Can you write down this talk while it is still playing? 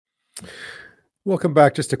Welcome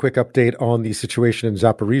back. Just a quick update on the situation in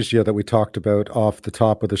Zaporizhia that we talked about off the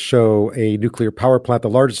top of the show. A nuclear power plant, the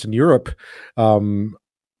largest in Europe,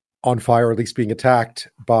 on fire, or at least being attacked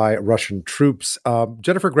by Russian troops.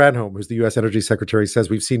 Jennifer Granholm, who's the U.S. Energy Secretary, says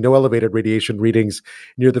we've seen no elevated radiation readings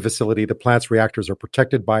near the facility. The plant's reactors are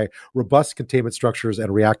protected by robust containment structures,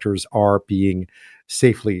 and reactors are being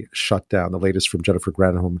safely shut down. The latest from Jennifer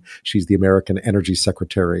Granholm. She's the American Energy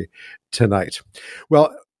Secretary tonight.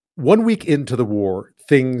 Well, 1 week into the war,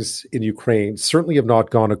 things in Ukraine certainly have not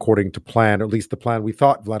gone according to plan, or at least the plan we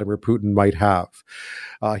thought Vladimir Putin might have.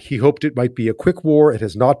 He hoped it might be a quick war. It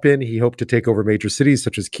has not been. He hoped to take over major cities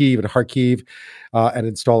such as Kyiv and Kharkiv and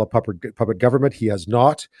install a puppet government. He has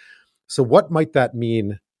not. So what might that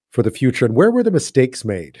mean for the future, and where were the mistakes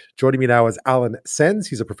made? Joining me now is Alan Sens.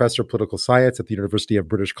 He's a professor of political science at the University of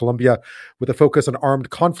British Columbia with a focus on armed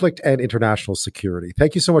conflict and international security.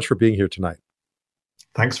 Thank you so much for being here tonight.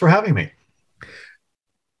 Thanks for having me.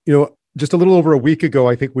 You know, just a little over a week ago,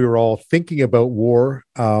 I think we were all thinking about war.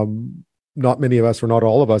 Not many of us, or not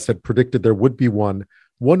all of us, had predicted there would be one.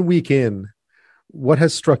 1 week in, what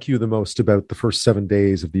has struck you the most about the first 7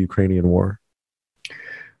 days of the Ukrainian war?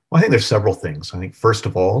 Well, I think there's several things. I think, first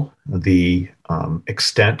of all, the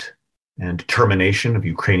extent and determination of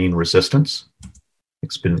Ukrainian resistance.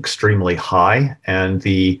 It's been extremely high, and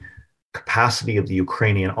the capacity of the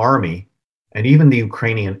Ukrainian army and even the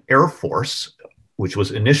Ukrainian Air Force, which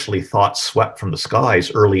was initially thought swept from the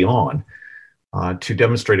skies early on, to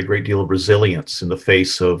demonstrate a great deal of resilience in the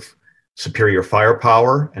face of superior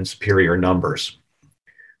firepower and superior numbers.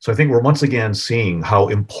 So I think we're once again seeing how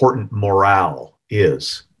important morale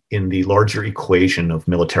is in the larger equation of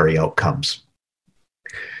military outcomes.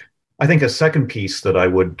 I think a second piece that I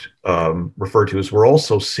would refer to is we're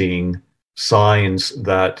also seeing signs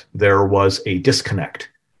that there was a disconnect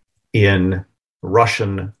in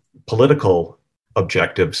Russian political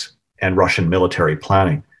objectives and Russian military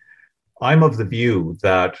planning. I'm of the view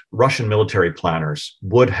that Russian military planners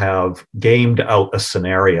would have gamed out a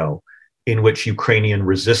scenario in which Ukrainian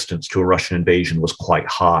resistance to a Russian invasion was quite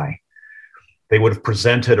high. They would have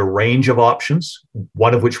presented a range of options,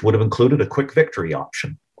 one of which would have included a quick victory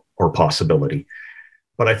option or possibility.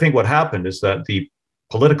 But I think what happened is that the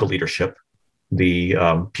political leadership, the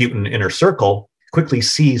Putin inner circle, quickly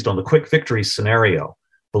seized on the quick victory scenario,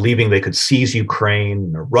 believing they could seize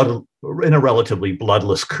Ukraine in a relatively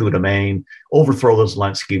bloodless coup de main, overthrow the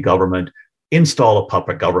Zelensky government, install a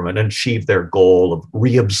puppet government, and achieve their goal of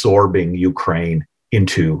reabsorbing Ukraine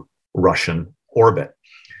into Russian orbit.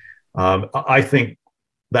 I think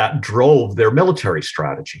that drove their military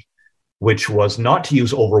strategy, which was not to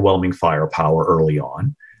use overwhelming firepower early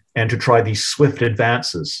on and to try these swift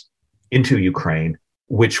advances into Ukraine,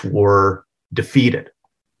 which were defeated,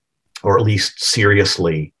 or at least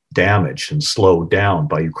seriously damaged and slowed down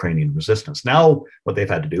by Ukrainian resistance. Now, what they've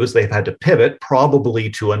had to do is they've had to pivot probably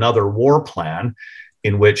to another war plan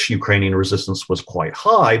in which Ukrainian resistance was quite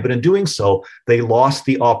high, but in doing so, they lost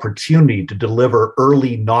the opportunity to deliver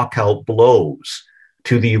early knockout blows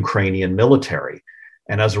to the Ukrainian military.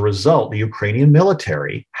 And as a result, the Ukrainian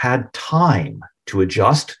military had time to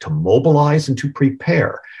adjust, to mobilize, and to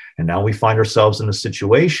prepare. And now we find ourselves in a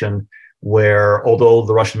situation where, although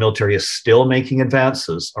the Russian military is still making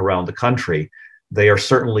advances around the country, they are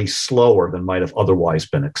certainly slower than might have otherwise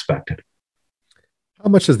been expected. How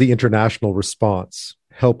much has the international response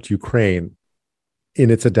helped Ukraine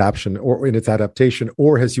in its adaptation,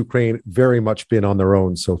 or has Ukraine very much been on their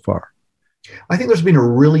own so far? I think there's been a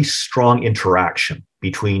really strong interaction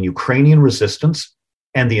between Ukrainian resistance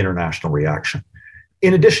and the international reaction.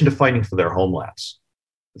 In addition to fighting for their homelands,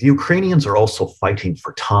 the Ukrainians are also fighting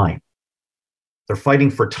for time. They're fighting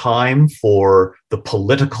for time for the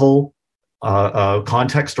political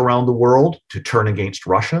context around the world to turn against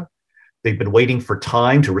Russia. They've been waiting for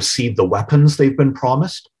time to receive the weapons they've been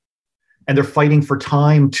promised. And they're fighting for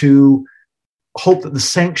time to hope that the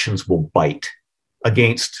sanctions will bite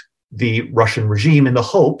against the Russian regime in the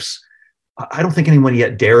hopes, I don't think anyone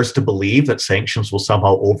yet dares to believe that sanctions will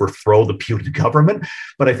somehow overthrow the Putin government,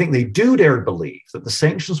 but I think they do dare to believe that the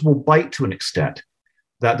sanctions will bite to an extent,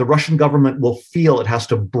 that the Russian government will feel it has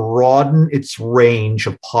to broaden its range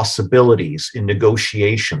of possibilities in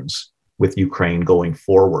negotiations with Ukraine going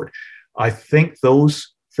forward. I think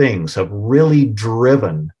those things have really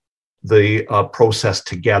driven the process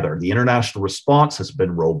together. The international response has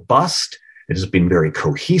been robust. It has been very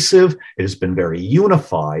cohesive. It has been very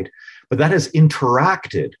unified, but that has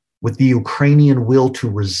interacted with the Ukrainian will to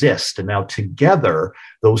resist. And now together,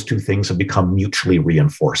 those two things have become mutually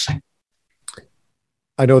reinforcing.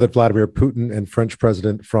 I know that Vladimir Putin and French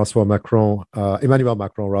President Emmanuel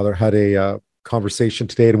Macron, rather, had a conversation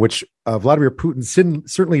today in which Vladimir Putin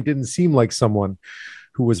certainly didn't seem like someone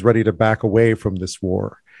who was ready to back away from this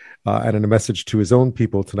war. And in a message to his own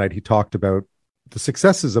people tonight, he talked about the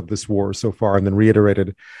successes of this war so far and then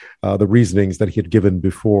reiterated the reasonings that he had given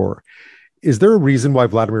before. Is there a reason why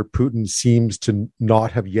Vladimir Putin seems to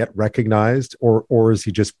not have yet recognized, or is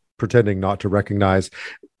he just pretending not to recognize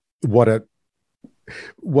what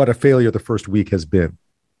a failure the first week has been?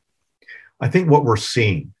 I think what we're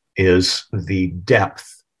seeing is the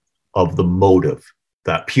depth of the motive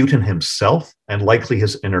that Putin himself and likely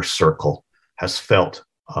his inner circle has felt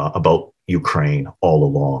about Ukraine all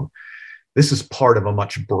along. This is part of a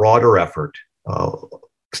much broader effort,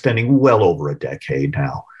 extending well over a decade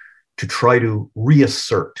now, to try to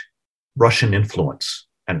reassert Russian influence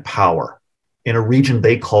and power in a region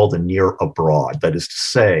they call the near abroad. That is to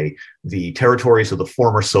say, the territories of the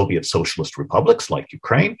former Soviet socialist republics like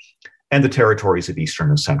Ukraine and the territories of Eastern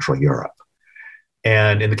and Central Europe.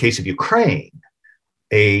 And in the case of Ukraine,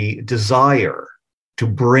 a desire to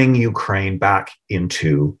bring Ukraine back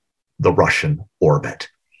into the Russian orbit.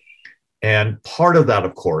 And part of that,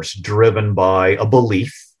 of course, driven by a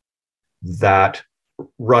belief that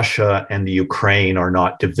Russia and the Ukraine are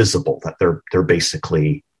not divisible, that they're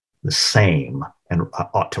basically the same and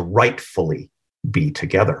ought to rightfully be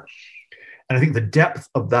together. And I think the depth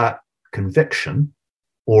of that conviction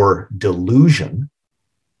or delusion,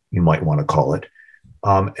 you might want to call it,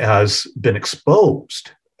 has been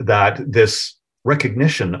exposed, that this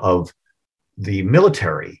recognition of the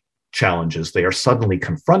military challenges they are suddenly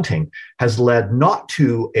confronting has led not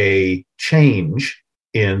to a change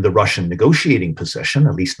in the Russian negotiating position,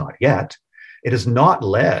 at least not yet. It has not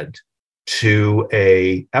led to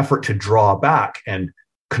an effort to draw back and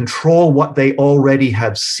control what they already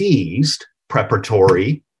have seized,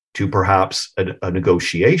 preparatory to perhaps a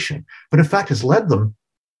negotiation, but in fact has led them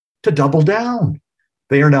to double down.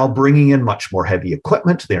 They are now bringing in much more heavy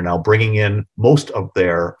equipment. They are now bringing in most of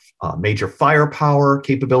their major firepower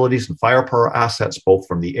capabilities and firepower assets, both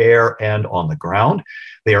from the air and on the ground.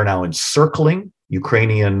 They are now encircling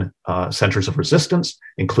Ukrainian centers of resistance,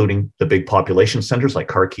 including the big population centers like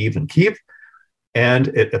Kharkiv and Kyiv. And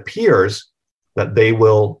it appears that they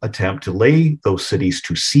will attempt to lay those cities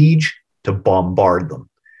to siege, to bombard them,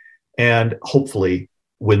 and hopefully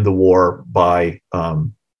win the war by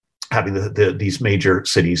having these major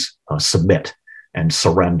cities submit and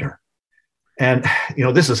surrender. And,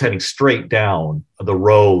 this is heading straight down the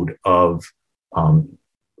road of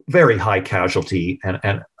very high casualty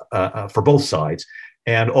and for both sides,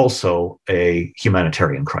 and also a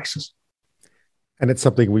humanitarian crisis. And it's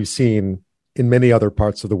something we've seen in many other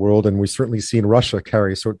parts of the world, and we've certainly seen Russia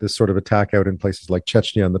carry this sort of attack out in places like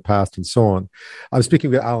Chechnya in the past and so on. I'm speaking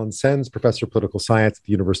with Alan Sens, professor of political science at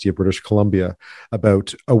the University of British Columbia,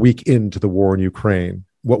 about a week into the war in Ukraine,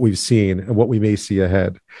 what we've seen and what we may see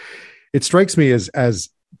ahead. It strikes me as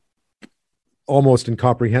almost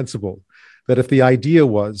incomprehensible that if the idea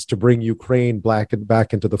was to bring Ukraine back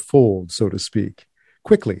into the fold, so to speak,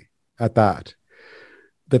 quickly at that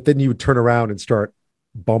then you would turn around and start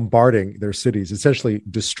bombarding their cities, essentially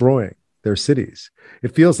destroying their cities.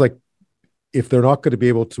 It feels like if they're not going to be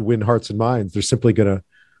able to win hearts and minds, they're simply that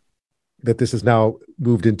this has now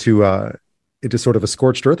moved into sort of a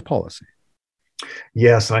scorched earth policy.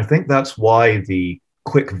 Yes, and I think that's why the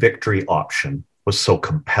quick victory option was so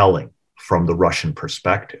compelling from the Russian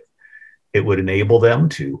perspective. It would enable them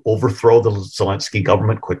to overthrow the Zelensky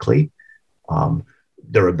government quickly.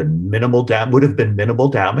 There would have been minimal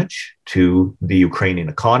damage to the Ukrainian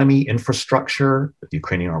economy, infrastructure, the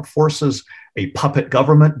Ukrainian armed forces. A puppet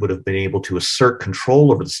government would have been able to assert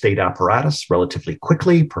control over the state apparatus relatively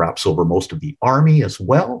quickly, perhaps over most of the army as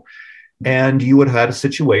well. And you would have had a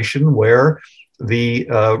situation where the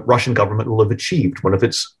Russian government will have achieved one of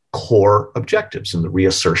its core objectives in the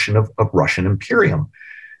reassertion of Russian imperium.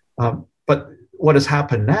 But what has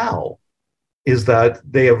happened now is that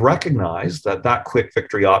they have recognized that quick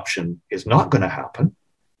victory option is not going to happen.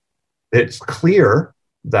 It's clear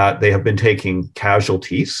that they have been taking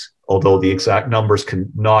casualties, although the exact numbers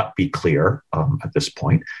cannot be clear at this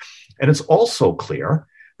point. And it's also clear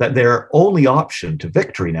that their only option to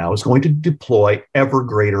victory now is going to deploy ever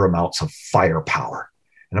greater amounts of firepower.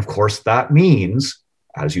 And of course, that means,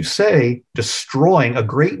 as you say, destroying a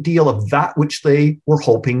great deal of that which they were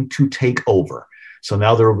hoping to take over. So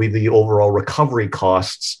now there will be the overall recovery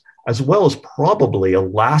costs, as well as probably a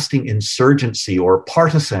lasting insurgency or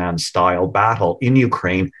partisan-style battle in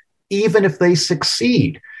Ukraine, even if they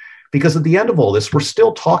succeed. Because at the end of all this, we're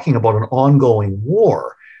still talking about an ongoing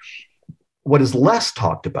war. what is less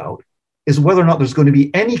talked about is whether or not there's going to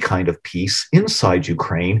be any kind of peace inside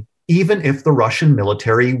Ukraine, even if the Russian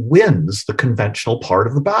military wins the conventional part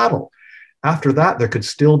of the battle. After that, there could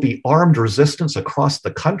still be armed resistance across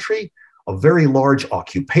the country. A very large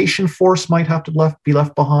occupation force might have to be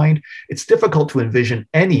left behind. It's difficult to envision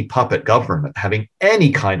any puppet government having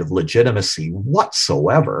any kind of legitimacy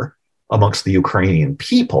whatsoever amongst the Ukrainian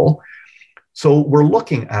people. So we're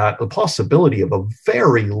looking at the possibility of a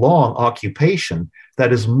very long occupation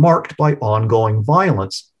that is marked by ongoing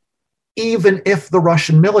violence, even if the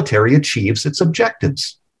Russian military achieves its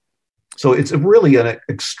objectives. So it's really an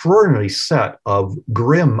extraordinary set of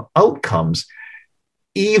grim outcomes,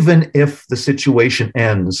 even if the situation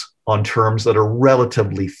ends on terms that are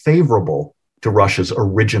relatively favorable to Russia's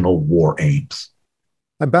original war aims.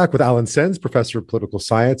 I'm back with Alan Sens, professor of political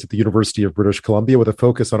science at the University of British Columbia, with a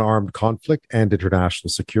focus on armed conflict and international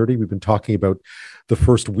security. We've been talking about the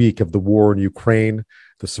first week of the war in Ukraine,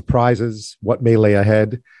 the surprises, what may lay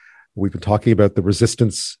ahead. We've been talking about the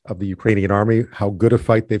resistance of the Ukrainian army, how good a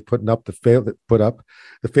fight they've put up,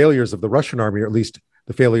 the failures of the Russian army, or at least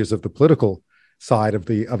the failures of the political side of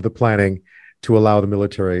the planning to allow the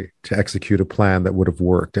military to execute a plan that would have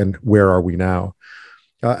worked. And where are we now?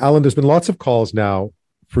 Alan, there's been lots of calls now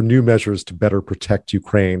for new measures to better protect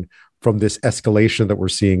Ukraine from this escalation that we're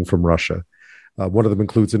seeing from Russia. One of them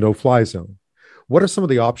includes a no-fly zone. What are some of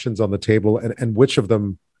the options on the table, and which of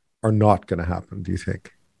them are not going to happen, do you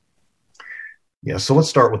think? Yeah, so let's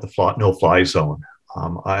start with the no-fly zone.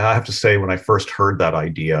 I have to say, when I first heard that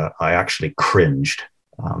idea, I actually cringed.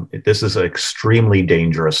 This is an extremely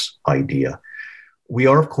dangerous idea. We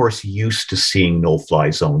are, of course, used to seeing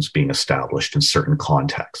no-fly zones being established in certain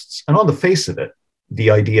contexts. And on the face of it, the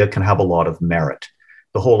idea can have a lot of merit.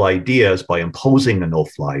 The whole idea is by imposing a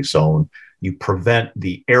no-fly zone, you prevent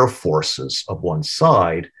the air forces of one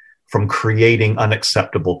side from creating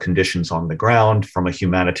unacceptable conditions on the ground from a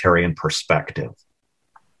humanitarian perspective.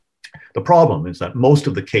 The problem is that most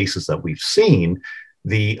of the cases that we've seen,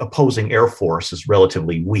 the opposing air force is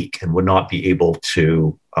relatively weak and would not be able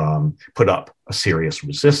to put up a serious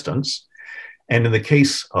resistance. And in the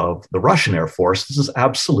case of the Russian Air Force, this is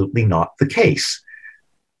absolutely not the case.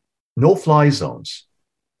 No-fly zones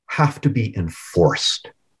have to be enforced.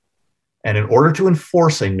 And in order to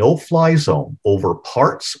enforce a no-fly zone over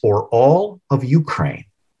parts or all of Ukraine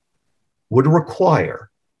would require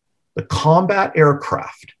the combat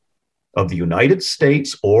aircraft of the United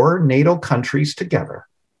States or NATO countries together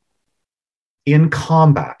in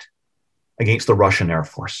combat against the Russian Air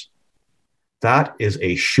Force. That is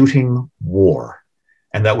a shooting war.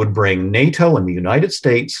 And that would bring NATO and the United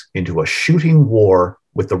States into a shooting war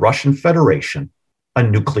with the Russian Federation, a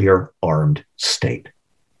nuclear armed state.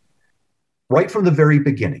 Right from the very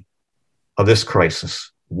beginning of this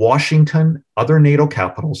crisis, Washington, other NATO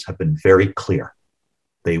capitals have been very clear.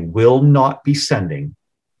 They will not be sending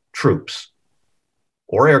troops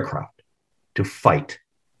or aircraft to fight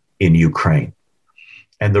in Ukraine.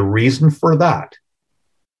 And the reason for that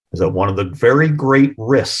is that one of the very great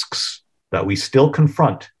risks that we still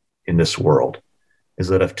confront in this world is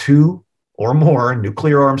that if two or more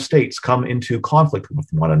nuclear armed states come into conflict with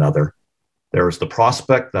one another, there is the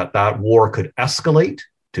prospect that that war could escalate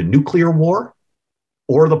to nuclear war,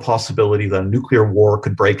 or the possibility that a nuclear war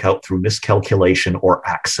could break out through miscalculation or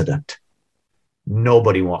accident.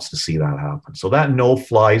 Nobody wants to see that happen. So that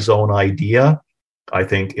no-fly zone idea, I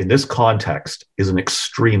think, in this context, is an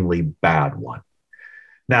extremely bad one.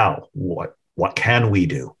 Now, what can we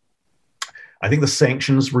do? I think the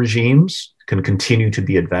sanctions regimes can continue to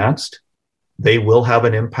be advanced. They will have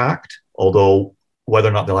an impact, although whether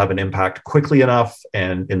or not they'll have an impact quickly enough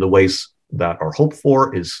and in the ways that are hoped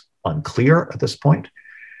for is unclear at this point.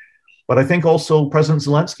 But I think also President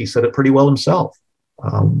Zelensky said it pretty well himself.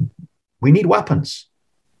 We need weapons.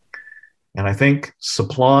 And I think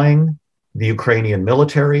supplying the Ukrainian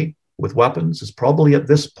military with weapons is probably at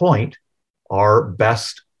this point our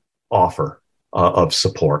best offer of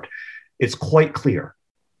support. It's quite clear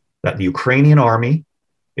that the Ukrainian army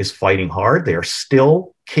is fighting hard. They are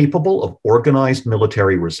still capable of organized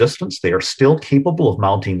military resistance. They are still capable of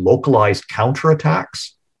mounting localized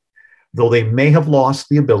counterattacks, though they may have lost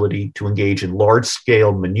the ability to engage in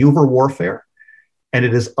large-scale maneuver warfare. And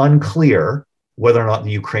it is unclear whether or not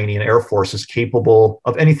the Ukrainian Air Force is capable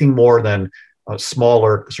of anything more than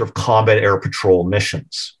smaller sort of combat air patrol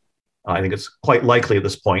missions. I think it's quite likely at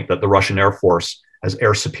this point that the Russian Air Force has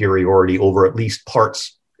air superiority over at least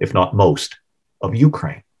parts, if not most, of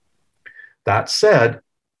Ukraine. That said,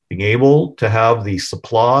 being able to have the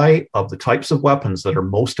supply of the types of weapons that are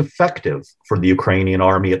most effective for the Ukrainian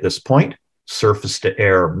army at this point,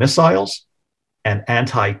 surface-to-air missiles, and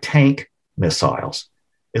anti-tank missiles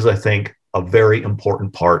is, I think, a very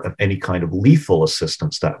important part of any kind of lethal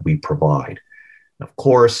assistance that we provide. And of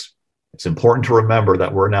course, it's important to remember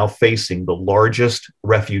that we're now facing the largest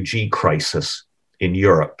refugee crisis in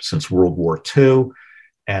Europe since World War II,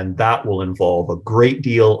 and that will involve a great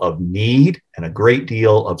deal of need and a great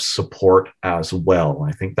deal of support as well.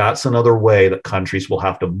 And I think that's another way that countries will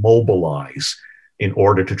have to mobilize in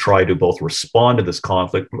order to try to both respond to this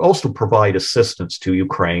conflict, but also provide assistance to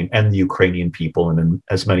Ukraine and the Ukrainian people in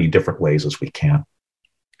as many different ways as we can.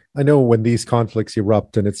 I know when these conflicts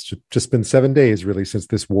erupt, and it's just been 7 days really since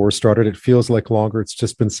this war started, it feels like longer. It's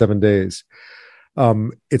just been 7 days.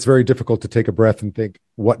 It's very difficult to take a breath and think,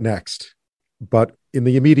 what next? But in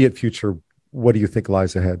the immediate future, what do you think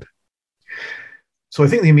lies ahead? So I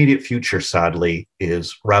think the immediate future, sadly,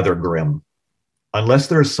 is rather grim. Unless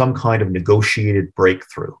there is some kind of negotiated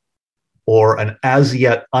breakthrough or an as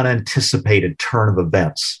yet unanticipated turn of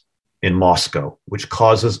events in Moscow, which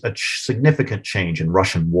causes a significant change in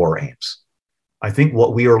Russian war aims, I think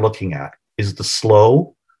what we are looking at is the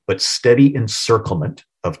slow but steady encirclement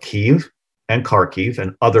of Kyiv and Kharkiv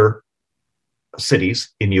and other cities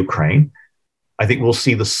in Ukraine. I think we'll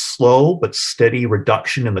see the slow but steady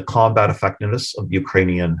reduction in the combat effectiveness of the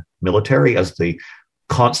Ukrainian military as the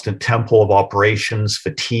constant tempo of operations,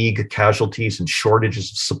 fatigue, casualties, and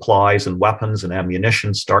shortages of supplies and weapons and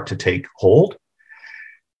ammunition start to take hold.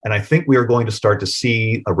 And I think we are going to start to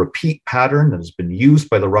see a repeat pattern that has been used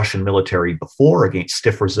by the Russian military before against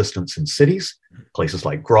stiff resistance in cities, places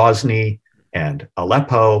like Grozny and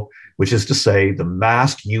Aleppo, which is to say the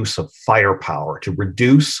massed use of firepower to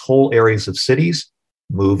reduce whole areas of cities,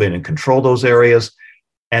 move in and control those areas,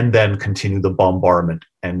 and then continue the bombardment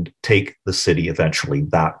and take the city eventually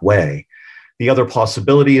that way. The other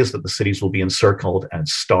possibility is that the cities will be encircled and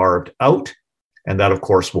starved out. And that, of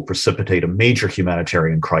course, will precipitate a major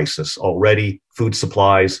humanitarian crisis. Already, food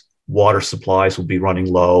supplies, water supplies will be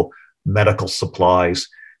running low, medical supplies.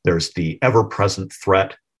 There's the ever-present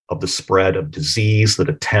threat of the spread of disease that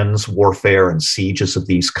attends warfare and sieges of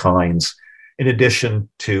these kinds, in addition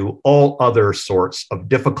to all other sorts of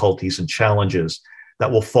difficulties and challenges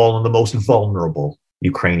that will fall on the most vulnerable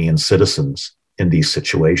Ukrainian citizens in these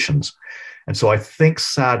situations. And so I think,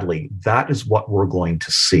 sadly, that is what we're going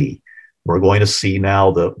to see. We're going to see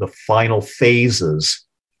now the final phases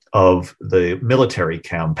of the military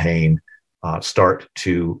campaign start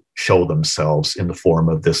to show themselves in the form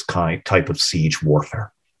of this type of siege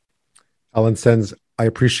warfare. Alan Sens, I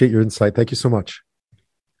appreciate your insight. Thank you so much.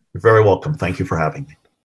 You're very welcome. Thank you for having me.